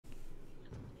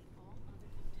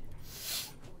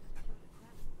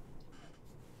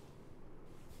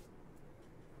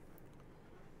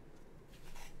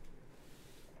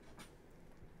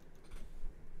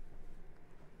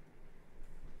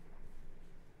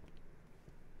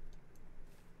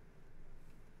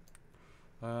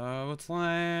Let's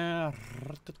land.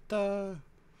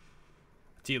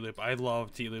 T-loop. I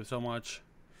love T-loop so much.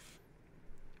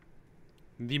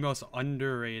 The most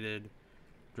underrated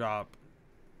drop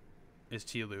is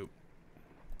T-loop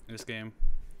in this game.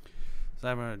 So I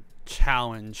have a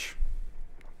challenge.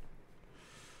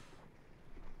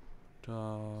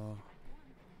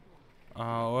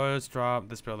 Let's drop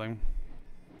this building.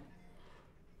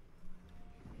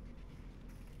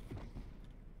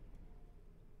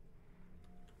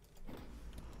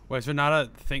 Wait, is there not a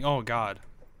thing? Oh god.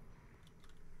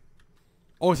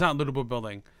 Oh, it's not a lootable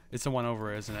building. It's the one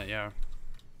over, isn't it? Yeah.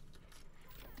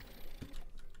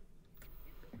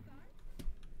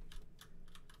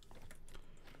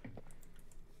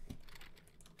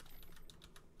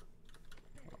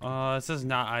 This is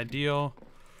not ideal.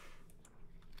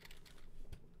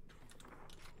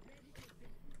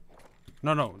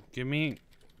 No, give me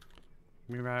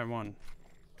right one.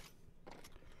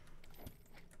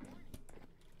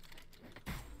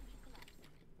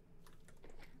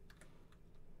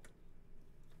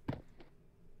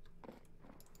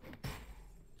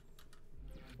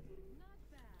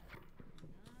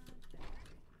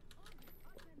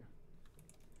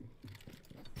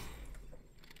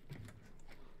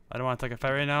 I don't want to take a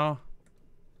fight right now.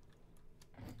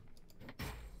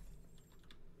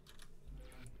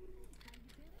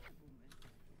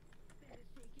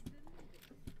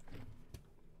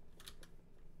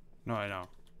 No, I know.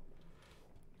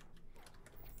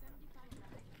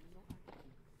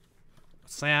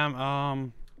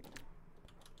 Sam,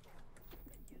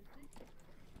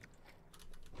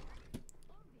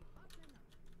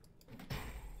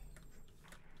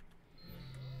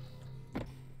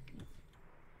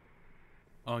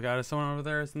 oh god, is someone over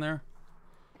there, isn't there?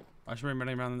 I should be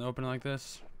running around in the open like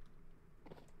this.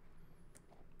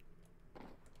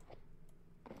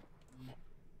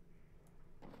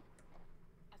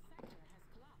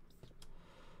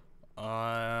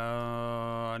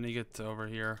 I need to get to over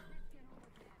here.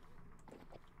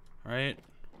 Right?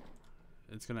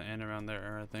 It's gonna end around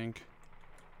there, I think.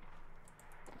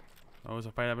 Oh, there's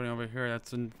a fight happening over here.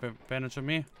 That's an advantage of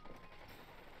me.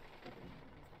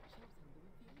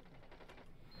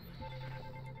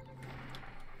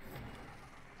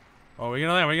 Oh, we're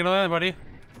gonna land. We're gonna land, buddy.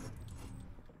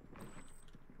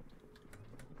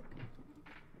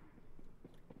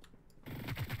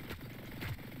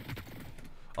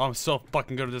 Oh, I'm so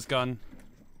fucking good at this gun.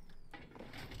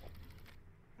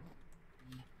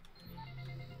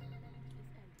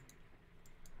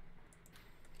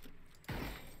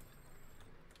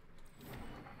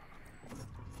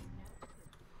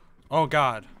 Oh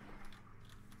god.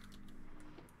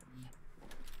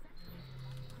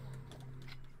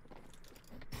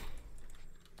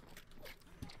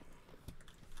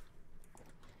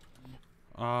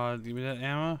 Give me that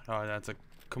ammo. Oh, that's a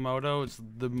Komodo. It's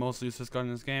the most useless gun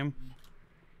in this game.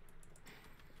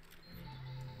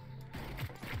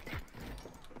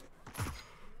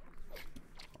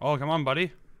 Oh, come on,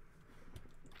 buddy.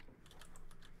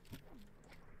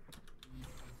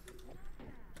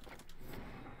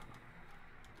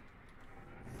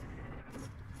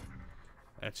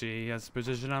 Actually, he has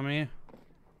position on me.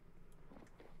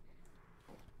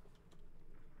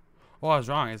 Oh, I was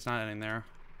wrong. It's not ending there.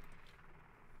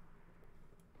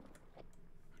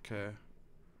 Okay.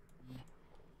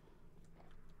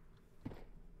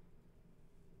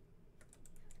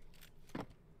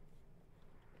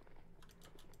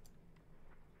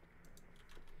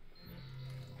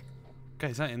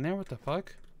 Okay, is that in there? What the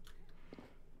fuck?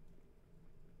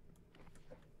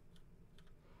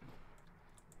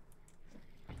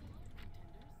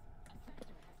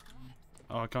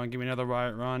 Oh, come on, give me another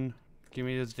riot run. Give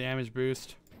me this damage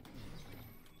boost.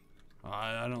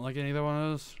 I don't like either one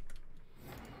of those.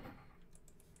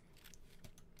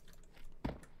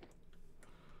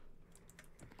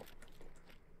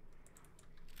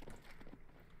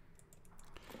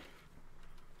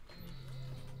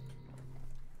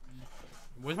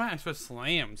 Where's my extra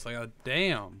slams? Like,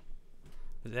 damn.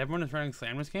 Is everyone just running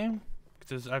slam this game?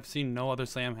 Because I've seen no other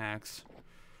slam hacks.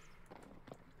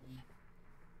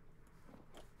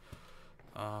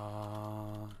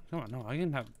 No, I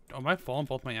can have. Oh, am I full on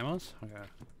both my ammos? Okay.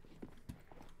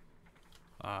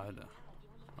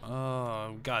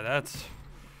 Oh, god, that's.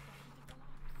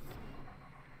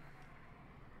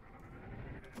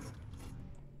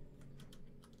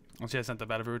 Let's see, I sent the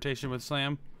bad of a rotation with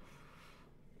slam.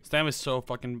 Slam is so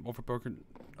fucking overbroken.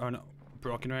 Oh no,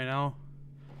 broken right now.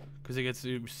 Because it gets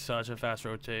to such a fast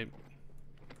rotate.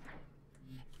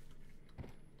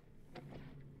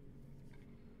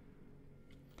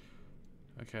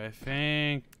 Okay, I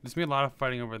think there's gonna be a lot of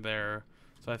fighting over there.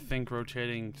 So I think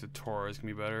rotating to Tor is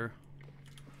gonna be better.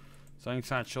 So I can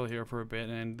kind of chill here for a bit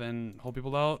and then hold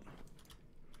people out.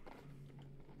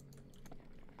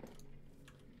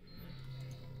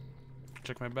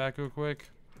 Check my back real quick.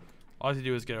 All I have to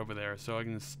do is get over there, so I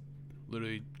can just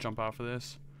literally jump out for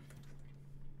this.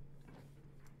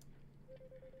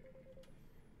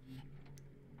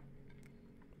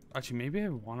 Actually, maybe I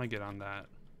want to get on that.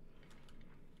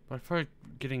 But I feel like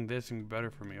getting this can be better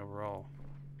for me overall.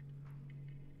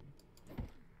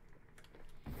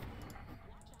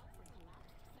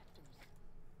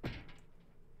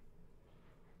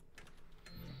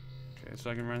 Okay,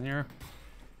 so I can run here.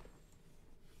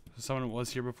 Someone was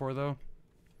here before, though.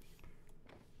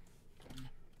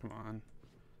 Come on.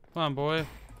 Come on, boy.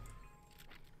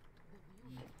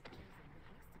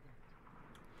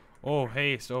 Oh,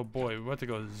 haste. Oh, boy. We're about to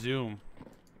go zoom.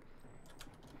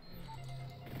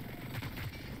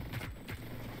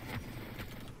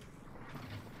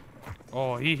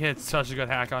 Oh, he hit such a good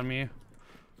hack on me.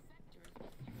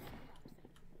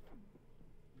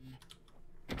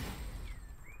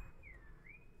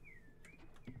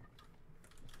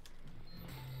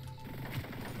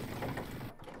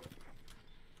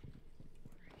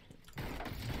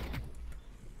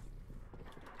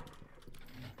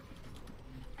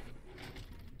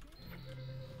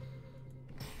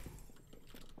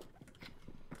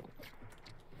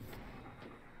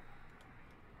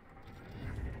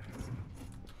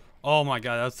 Oh my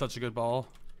god, that's such a good ball.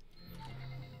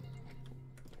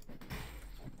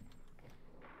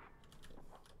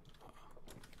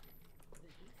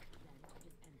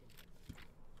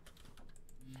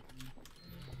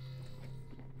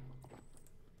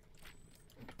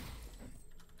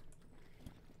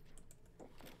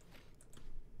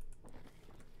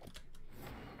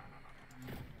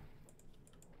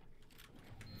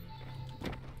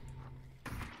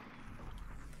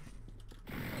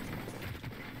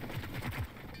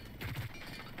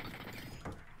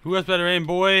 Who has better aim,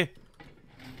 boy?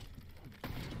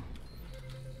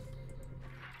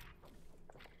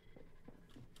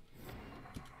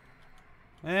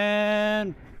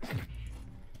 And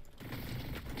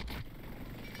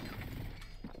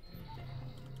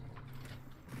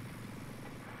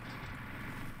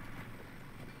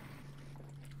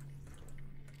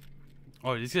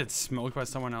oh, did he get smoked by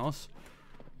someone else?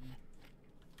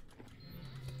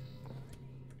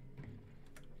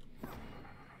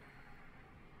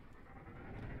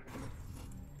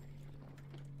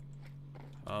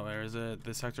 Oh, where is it?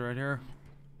 This sector right here?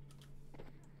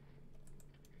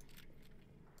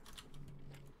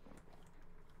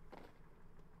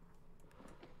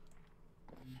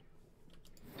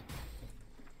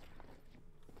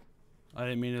 I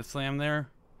didn't mean to slam there.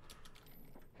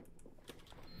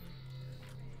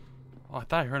 Oh, I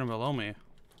thought I heard him below me.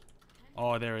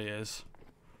 Oh, there he is.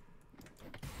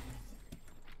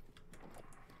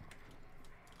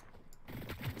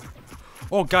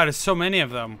 Oh god, there's so many of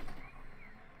them.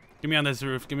 Get me on this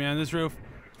roof. Get me on this roof.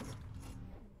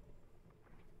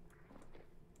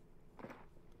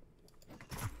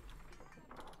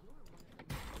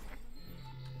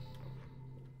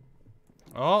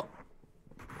 Oh.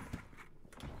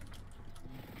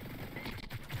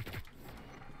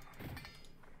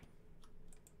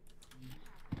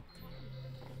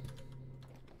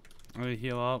 Let me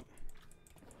heal up.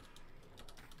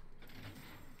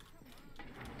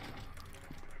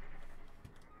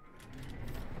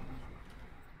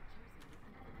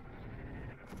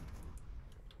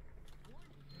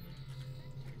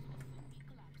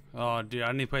 Oh, dude,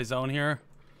 I need to play zone here.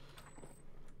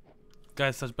 Guy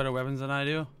has such better weapons than I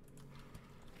do.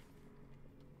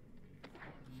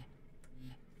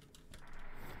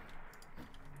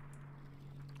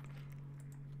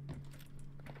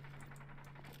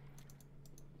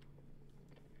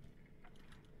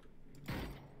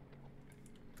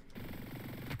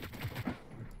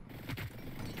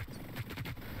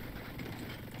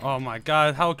 Oh my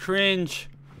god, how cringe.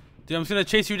 Dude, I'm just gonna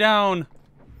chase you down.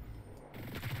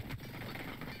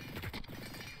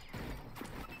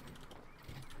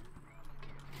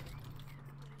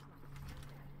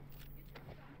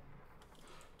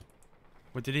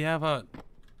 What did he have a...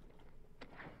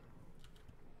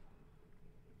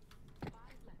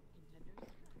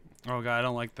 Oh god, I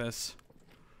don't like this.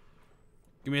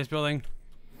 Give me this building.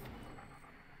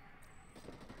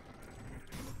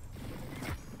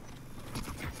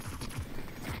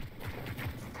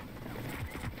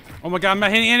 Oh my god, I'm not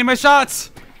hitting any of my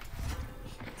shots!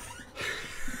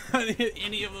 I didn't hit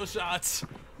any of those shots.